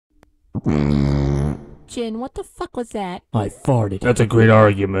Jin, what the fuck was that? I farted. That's a great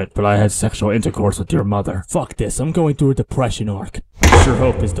argument, but I had sexual intercourse with your mother. Fuck this, I'm going through a depression arc. I sure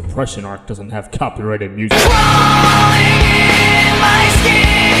hope his depression arc doesn't have copyrighted music.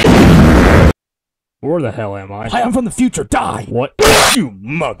 Where the hell am I? Hi, I'm from the future, die! What? You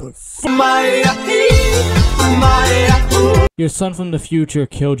motherfucker! Your son from the future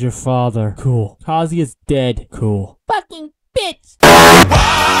killed your father. Cool. Kazuya's dead. Cool. Fucking bitch!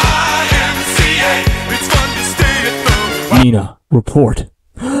 Nina, report.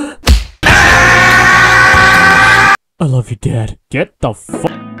 I love you, Dad. Get the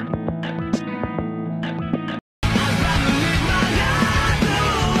fuck.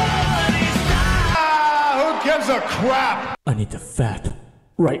 Who gives a crap? I need the fat.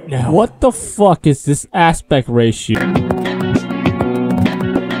 Right now. What the fuck is this aspect ratio?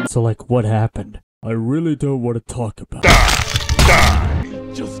 So, like, what happened? I really don't want to talk about it.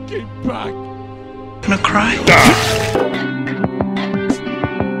 Just get back. Gonna cry?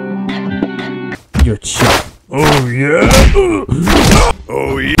 Your chip. Oh yeah?